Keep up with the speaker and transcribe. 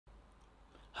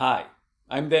Hi,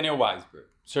 I'm Daniel Waisberg,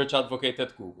 Search Advocate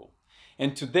at Google,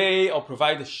 and today I'll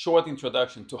provide a short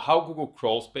introduction to how Google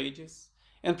crawls pages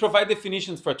and provide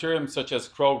definitions for terms such as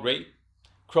crawl rate,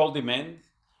 crawl demand,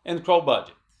 and crawl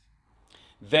budget.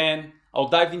 Then I'll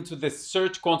dive into the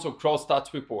Search Console Crawl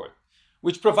Stats report,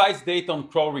 which provides data on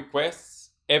crawl requests,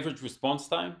 average response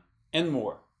time, and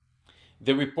more.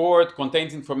 The report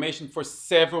contains information for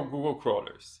several Google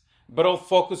crawlers, but I'll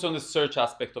focus on the search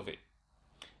aspect of it.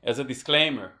 As a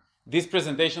disclaimer, this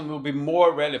presentation will be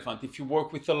more relevant if you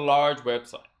work with a large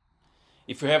website.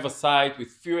 If you have a site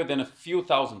with fewer than a few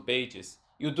thousand pages,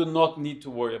 you do not need to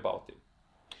worry about it.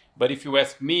 But if you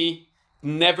ask me, it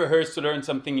never hurts to learn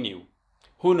something new.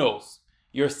 Who knows,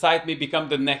 your site may become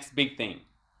the next big thing.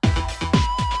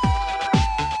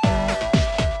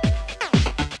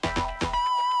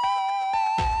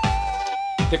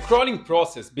 The crawling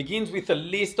process begins with a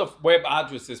list of web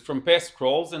addresses from past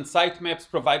crawls and sitemaps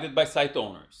provided by site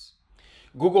owners.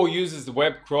 Google uses the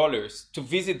web crawlers to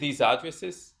visit these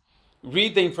addresses,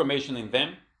 read the information in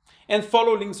them, and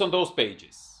follow links on those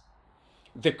pages.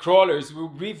 The crawlers will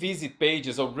revisit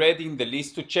pages already in the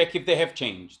list to check if they have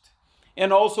changed,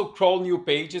 and also crawl new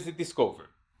pages they discover.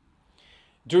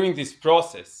 During this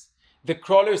process, the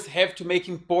crawlers have to make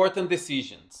important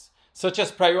decisions, such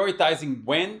as prioritizing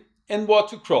when and what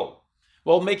to crawl,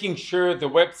 while making sure the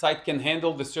website can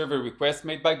handle the server requests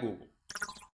made by Google.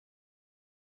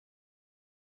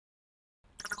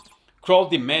 Crawl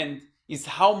demand is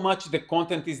how much the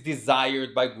content is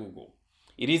desired by Google.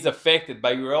 It is affected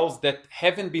by URLs that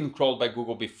haven't been crawled by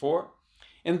Google before,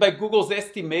 and by Google's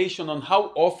estimation on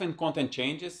how often content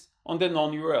changes on the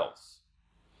known URLs.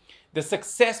 The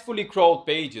successfully crawled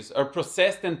pages are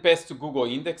processed and passed to Google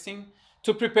indexing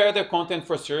to prepare their content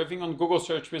for serving on Google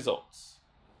search results.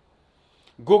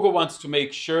 Google wants to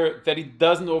make sure that it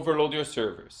doesn't overload your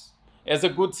servers, as a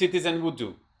good citizen would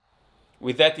do.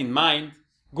 With that in mind,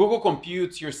 Google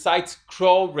computes your site's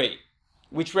crawl rate,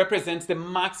 which represents the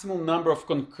maximum number of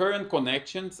concurrent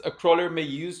connections a crawler may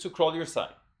use to crawl your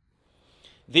site.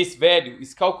 This value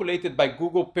is calculated by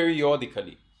Google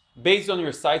periodically, based on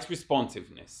your site's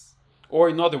responsiveness, or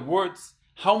in other words,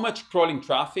 how much crawling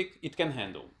traffic it can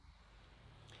handle.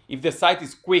 If the site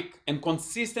is quick and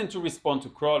consistent to respond to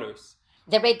crawlers,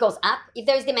 the rate goes up if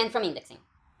there is demand from indexing.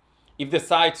 If the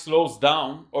site slows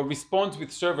down or responds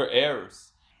with server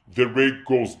errors, the rate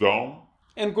goes down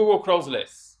and Google crawls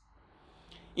less.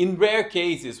 In rare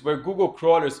cases where Google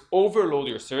crawlers overload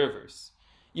your servers,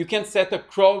 you can set a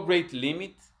crawl rate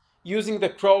limit using the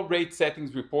crawl rate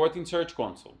settings report in Search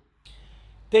Console.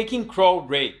 Taking crawl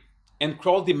rate and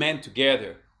crawl demand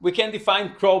together, we can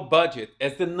define crawl budget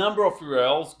as the number of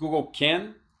URLs Google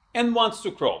can and wants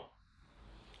to crawl.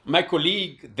 My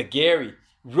colleague, Gary,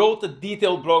 wrote a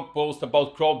detailed blog post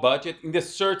about crawl budget in the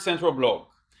Search Central blog.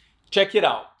 Check it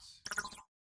out.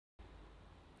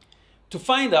 To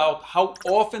find out how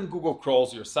often Google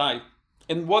crawls your site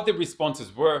and what the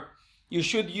responses were, you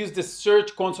should use the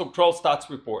Search Console Crawl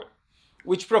Stats report,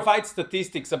 which provides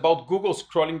statistics about Google's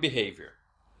crawling behavior.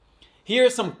 Here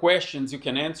are some questions you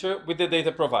can answer with the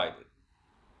data provided.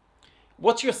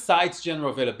 What's your site's general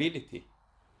availability?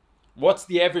 What's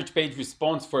the average page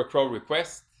response for a crawl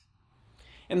request?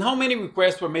 And how many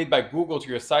requests were made by Google to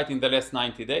your site in the last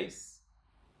 90 days?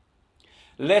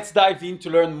 Let's dive in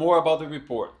to learn more about the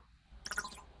report.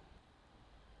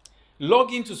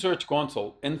 Log into Search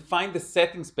Console and find the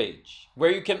settings page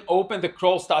where you can open the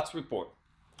crawl stats report.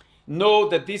 Know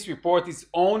that this report is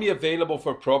only available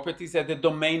for properties at the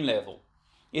domain level.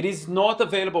 It is not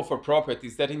available for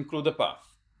properties that include a path.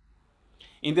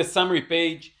 In the summary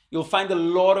page, you'll find a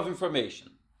lot of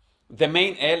information. The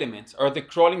main elements are the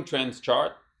crawling trends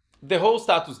chart, the whole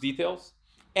status details,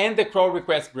 and the crawl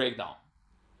request breakdown.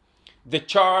 The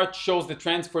chart shows the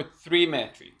trends for three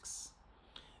metrics: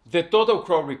 the total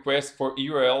crawl requests for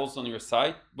URLs on your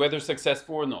site, whether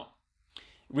successful or not.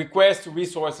 Requests to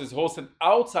resources hosted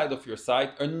outside of your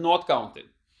site are not counted.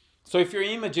 So if your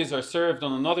images are served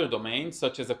on another domain,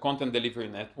 such as a content delivery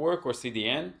network or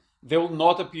CDN, they will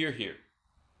not appear here.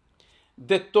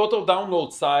 The total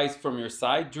download size from your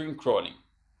site during crawling.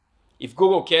 If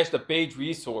Google cached a page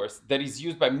resource that is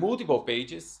used by multiple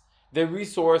pages, the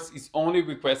resource is only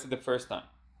requested the first time.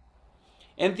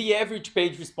 And the average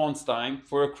page response time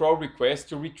for a crawl request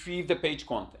to retrieve the page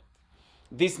content.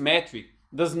 This metric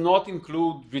does not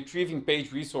include retrieving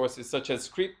page resources such as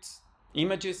scripts,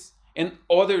 images, and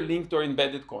other linked or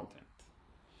embedded content.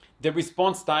 The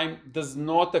response time does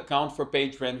not account for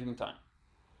page rendering time.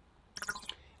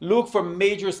 Look for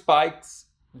major spikes,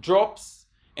 drops,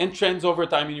 and trends over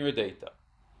time in your data.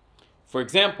 For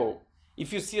example,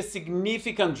 if you see a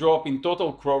significant drop in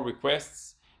total crawl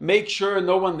requests, Make sure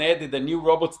no one added a new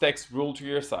robots text rule to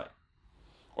your site.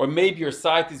 Or maybe your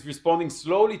site is responding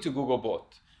slowly to Googlebot.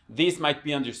 This might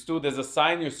be understood as a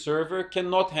sign your server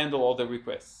cannot handle all the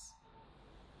requests.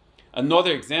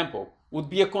 Another example would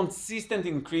be a consistent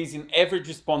increase in average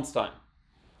response time.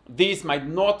 This might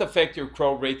not affect your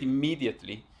crawl rate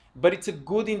immediately, but it's a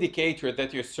good indicator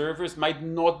that your servers might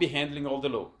not be handling all the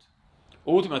load.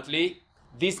 Ultimately,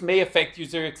 this may affect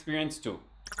user experience too.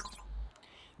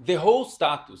 The host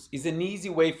status is an easy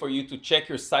way for you to check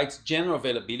your site's general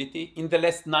availability in the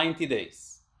last 90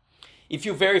 days. If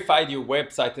you verified your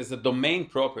website as a domain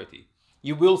property,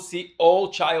 you will see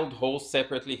all child hosts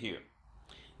separately here.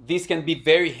 This can be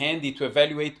very handy to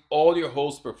evaluate all your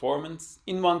host performance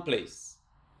in one place.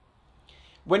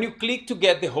 When you click to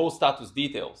get the host status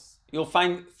details, you'll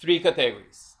find three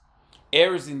categories.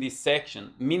 Errors in this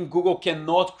section mean Google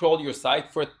cannot crawl your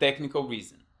site for a technical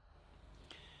reason.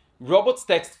 Robots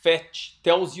text fetch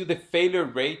tells you the failure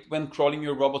rate when crawling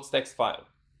your robots text file.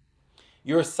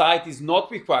 Your site is not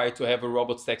required to have a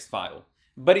robots text file,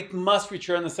 but it must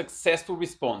return a successful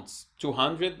response,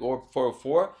 200 or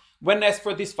 404, when asked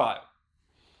for this file.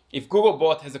 If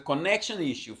Googlebot has a connection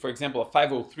issue, for example a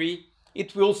 503,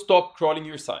 it will stop crawling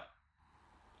your site.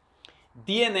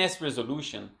 DNS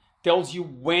resolution tells you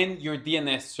when your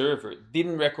DNS server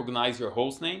didn't recognize your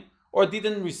hostname or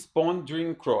didn't respond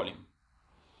during crawling.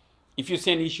 If you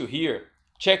see an issue here,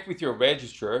 check with your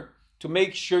registrar to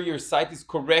make sure your site is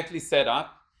correctly set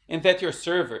up and that your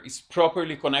server is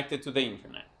properly connected to the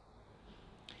internet.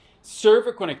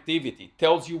 Server connectivity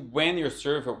tells you when your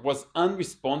server was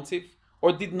unresponsive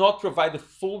or did not provide a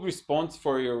full response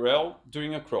for a URL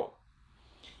during a crawl.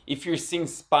 If you're seeing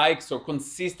spikes or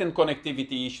consistent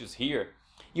connectivity issues here,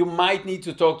 you might need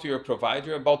to talk to your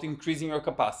provider about increasing your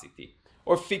capacity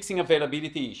or fixing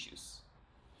availability issues.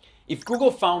 If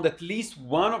Google found at least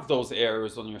one of those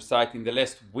errors on your site in the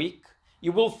last week,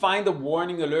 you will find a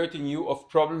warning alerting you of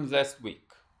problems last week.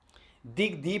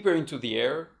 Dig deeper into the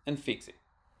error and fix it.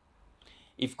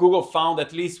 If Google found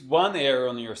at least one error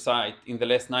on your site in the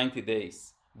last 90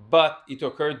 days, but it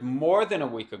occurred more than a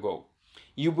week ago,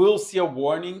 you will see a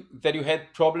warning that you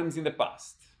had problems in the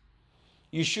past.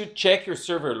 You should check your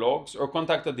server logs or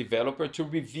contact a developer to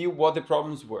review what the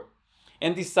problems were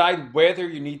and decide whether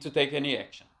you need to take any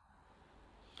action.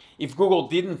 If Google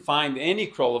didn't find any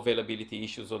crawl availability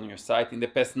issues on your site in the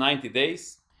past 90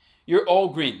 days, you're all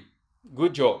green.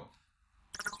 Good job.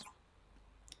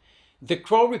 The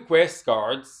crawl request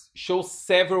cards show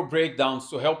several breakdowns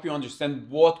to help you understand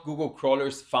what Google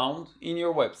crawlers found in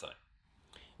your website.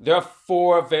 There are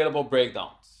 4 available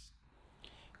breakdowns.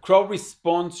 Crawl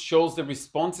response shows the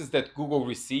responses that Google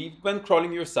received when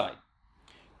crawling your site.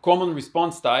 Common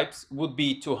response types would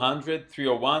be 200,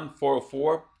 301,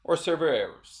 404, or server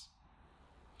errors.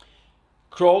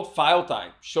 Crawled file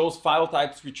type shows file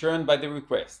types returned by the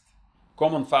request.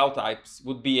 Common file types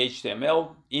would be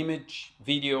HTML, image,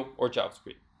 video, or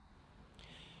JavaScript.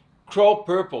 Crawl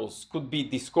purpose could be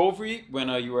discovery when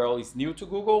a URL is new to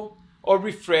Google, or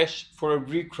refresh for a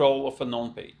recrawl of a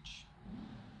known page.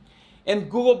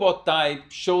 And Googlebot type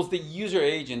shows the user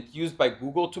agent used by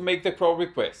Google to make the crawl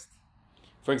request.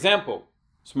 For example,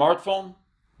 smartphone,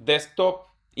 desktop,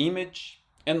 image,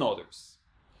 and others.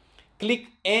 Click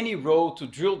any row to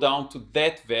drill down to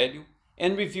that value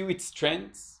and review its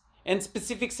trends and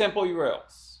specific sample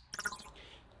URLs.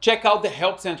 Check out the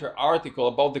Help Center article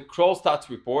about the crawl stats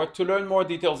report to learn more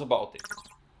details about it.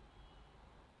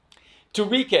 To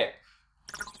recap,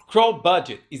 crawl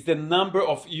budget is the number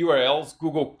of URLs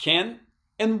Google can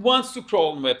and wants to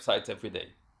crawl on websites every day.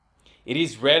 It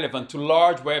is relevant to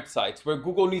large websites where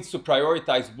Google needs to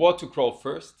prioritize what to crawl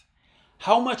first,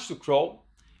 how much to crawl,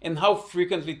 and how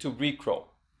frequently to recrawl.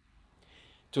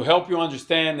 To help you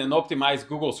understand and optimize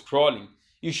Google's crawling,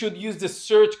 you should use the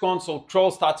Search Console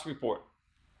Crawl Stats Report.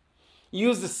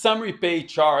 Use the summary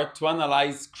page chart to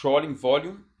analyze crawling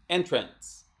volume and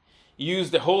trends.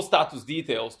 Use the host status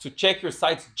details to check your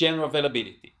site's general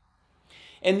availability.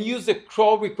 And use the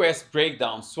crawl request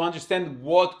breakdowns to understand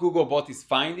what Googlebot is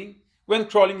finding when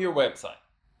crawling your website.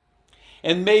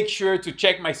 And make sure to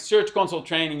check my Search Console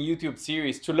training YouTube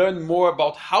series to learn more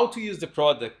about how to use the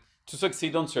product to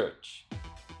succeed on search.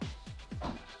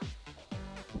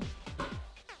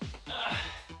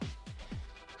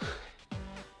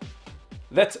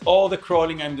 That's all the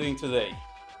crawling I'm doing today.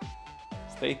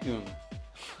 Stay tuned.